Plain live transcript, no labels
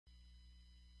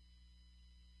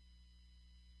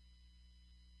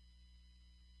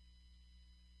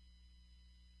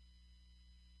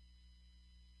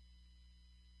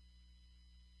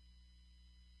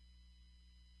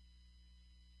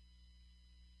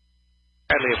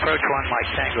Bradley, approach 1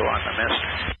 Mike Tango on the mist.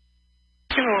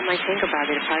 Number 1 Mike Tango,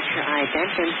 Bradley, departure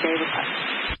ident and stay with us.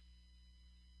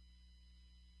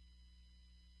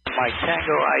 Mike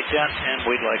Tango, ident, and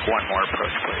we'd like one more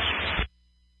approach, please.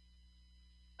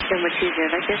 Number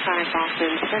 20, Victor 5,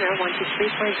 Boston Center,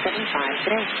 123.75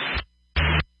 today.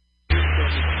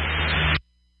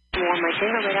 Number 1 Mike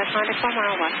Tango, radar contact 4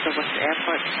 mile west of Worcester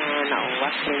Airport, turn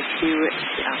left lane 2,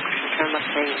 turn left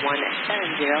lane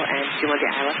 170, and 2 on the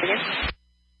ILS again.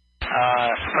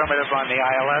 Affirmative on the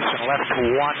ILS and left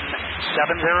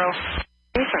 170.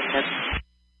 Affirmative.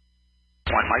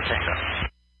 1 Mike Tango.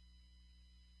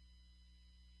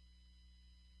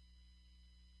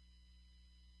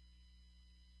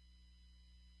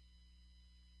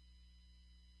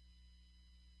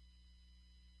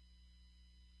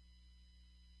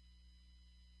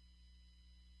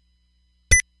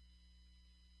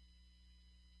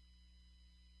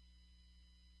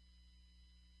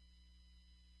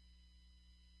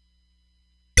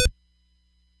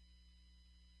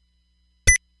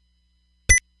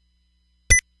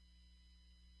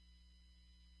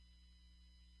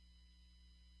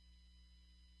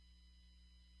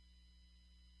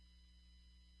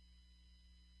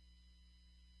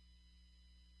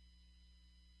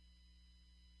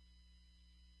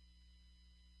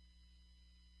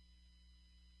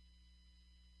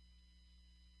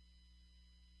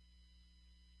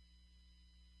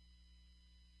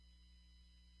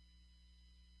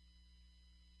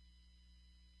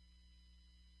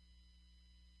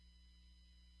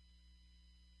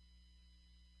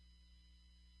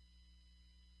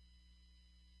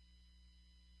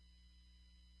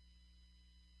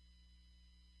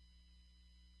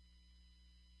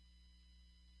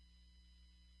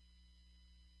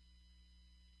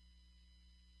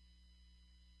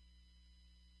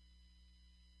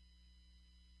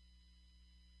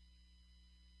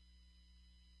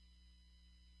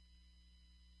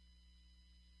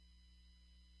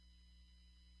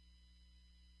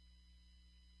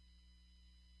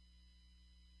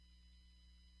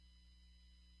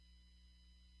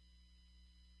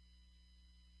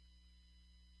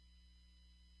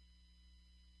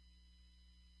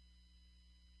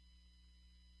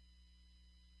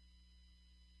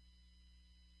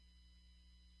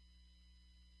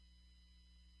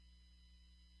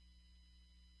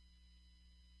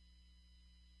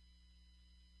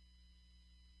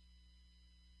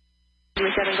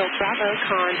 Number 7 Golf Bravo,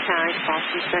 contact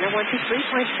Boston Center,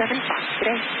 123.75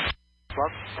 today.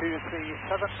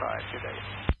 12375 today.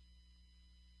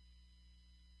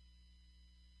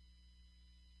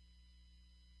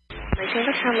 Mike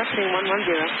Tango, turn left lane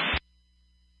 110.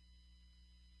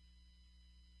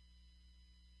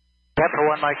 Delta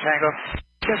 1 Mike Tango.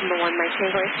 Number 1 Mike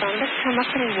Tango, affirmative, turn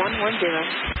left lane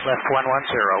 110. Left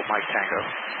 110 Mike Tango.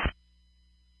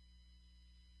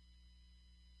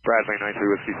 Bradley,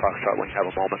 93 Whiskey Foxtrot, when you have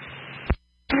a moment.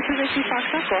 This is Whiskey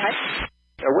Foxtrot, go ahead.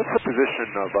 What's the position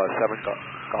of 7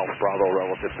 Golf Bravo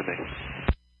relative to me?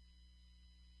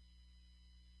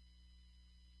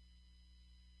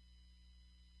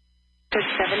 So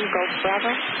 7 Golf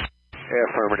Bravo? Yeah,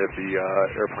 affirmative, the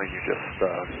airplane you just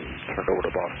turned over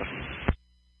to Boston.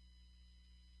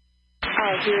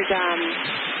 Oh, he was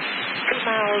 3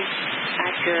 miles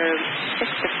after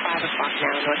 6 to 5 o'clock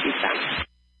now, northeastbound.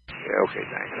 Yeah, okay,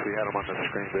 thanks. We had them on the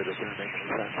screen, but it didn't make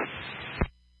any sense.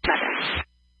 Not bad.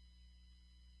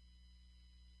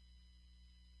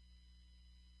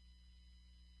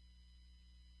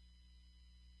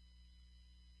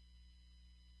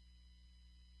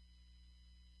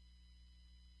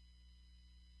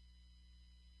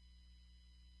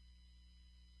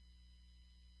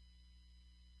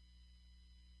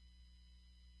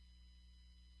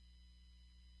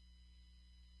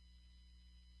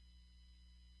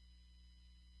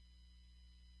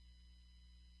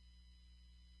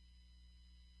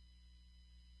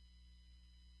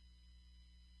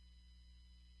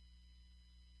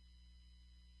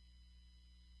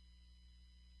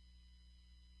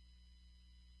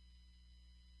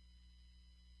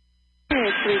 Hey,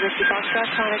 3 Whiskey Foxtrot,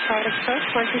 contact Charlotte Express,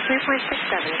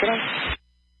 123.67. Good day.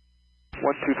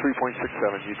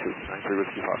 123.67, you too. 93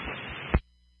 Whiskey Fox.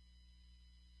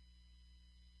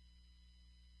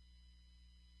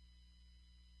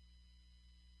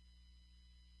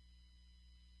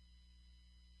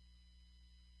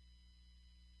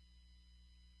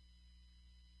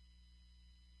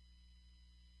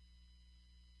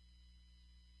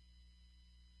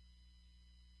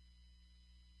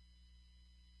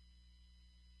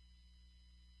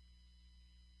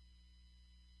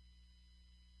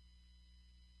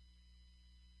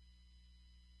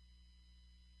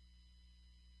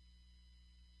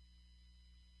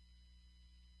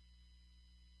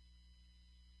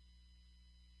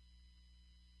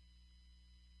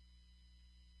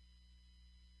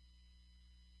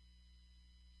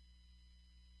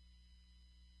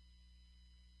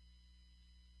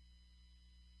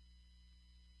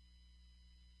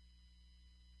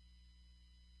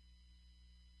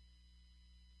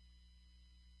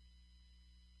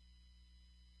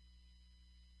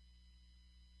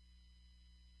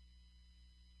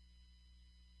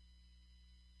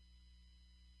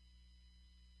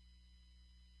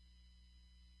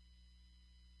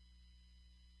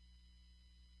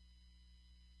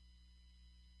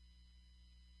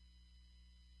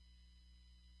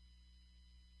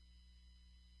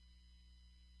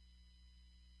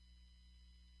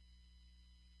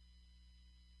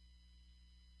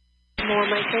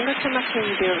 1 Mike Tango, turn left in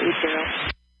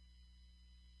 080.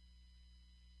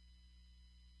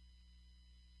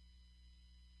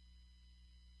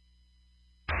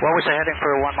 What was the heading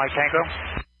for 1 Mike Tango?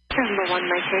 Number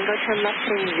 1 Mike Tango, turn left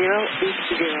in 080.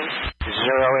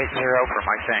 080 for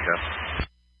Mike Tango.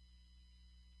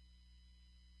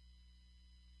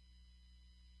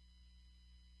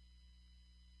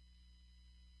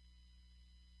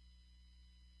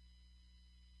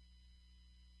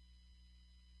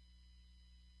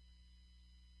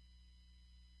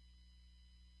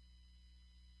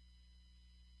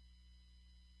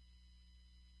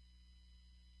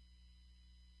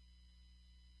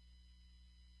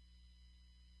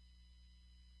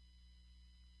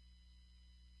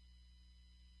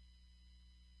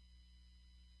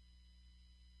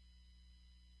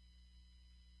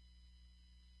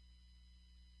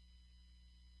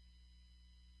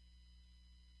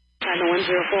 China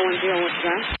 10410, what's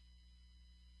that?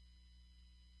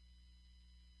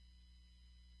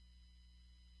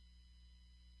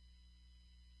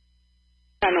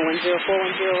 China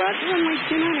 10410, Roger, runway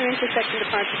 29, intersection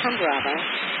departure from Bravo.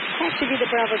 Taxi to the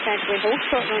Bravo taxiway, hold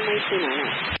short runway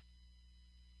 29.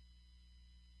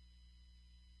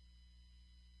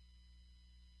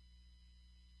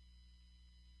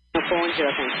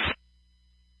 410, thanks.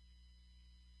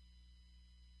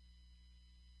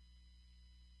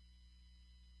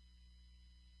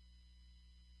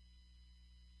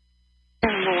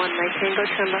 Number 1 Mike Tango,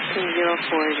 turn left in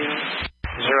 040.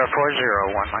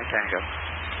 040, 1 Mike Tango.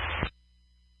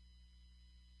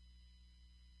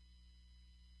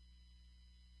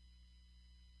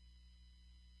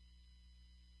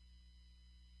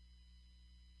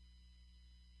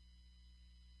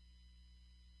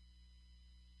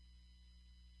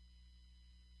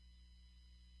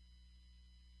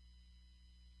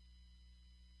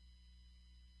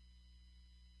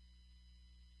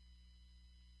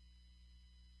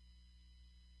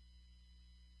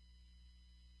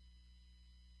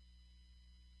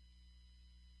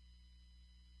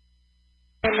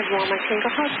 Number 1 Mike Tango,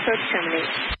 hold approach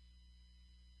terminate.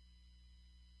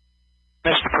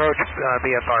 Missed approach,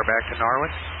 BFR back to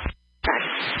Norwood. Back.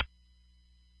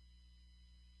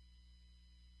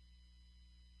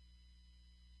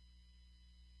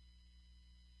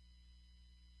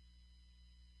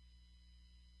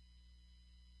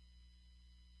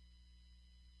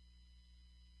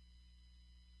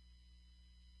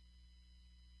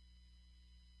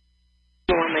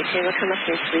 Number 1 Mike Tango, turn left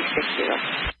in 360.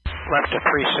 Left to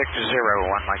 360,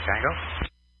 1 Mike Tango.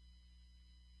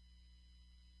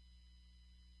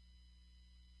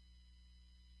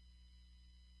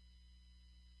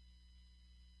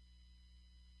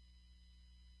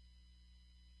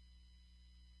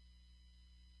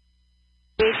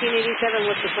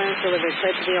 What's the plan delivered?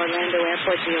 Clear to the Orlando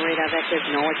Airport to your radar vectors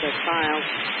north as filed.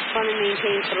 Fund and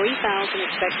maintain 3,000.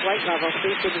 Expect flight level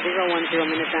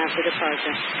 36010 minutes after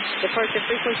departure. Departure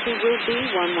frequency will be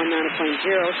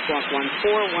 119.0, squawk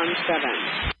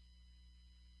 1417.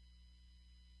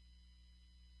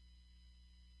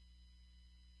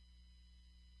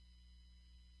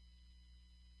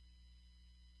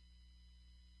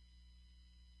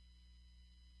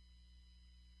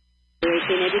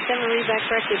 Read back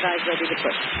correct, advise ready to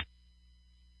push.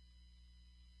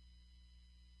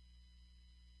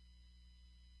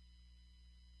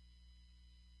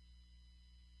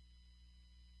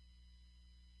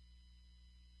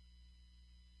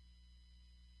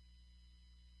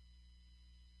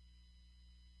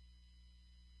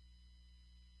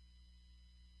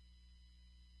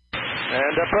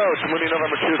 And approach, Mooney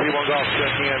November 231 Golf,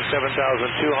 checking in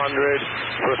 7,200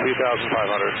 for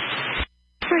 3,500.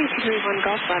 331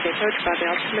 Golf, Bobby approach, Bobby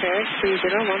altimeter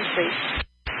 3013.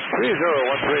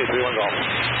 3013, 31 Golf.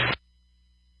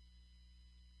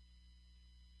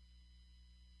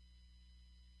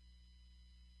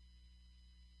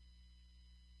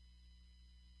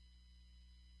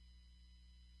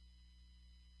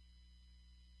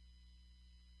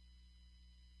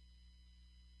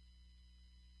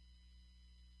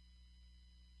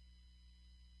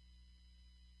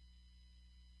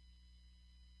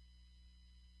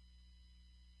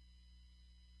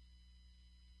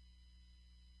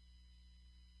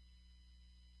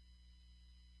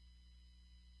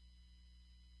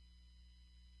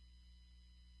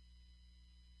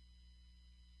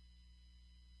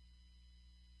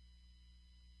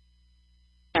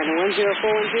 China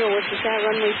 10410, what's the shot?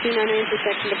 Runway 29,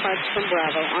 intersection departure from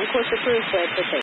Bravo. On course approved, clear for takeoff.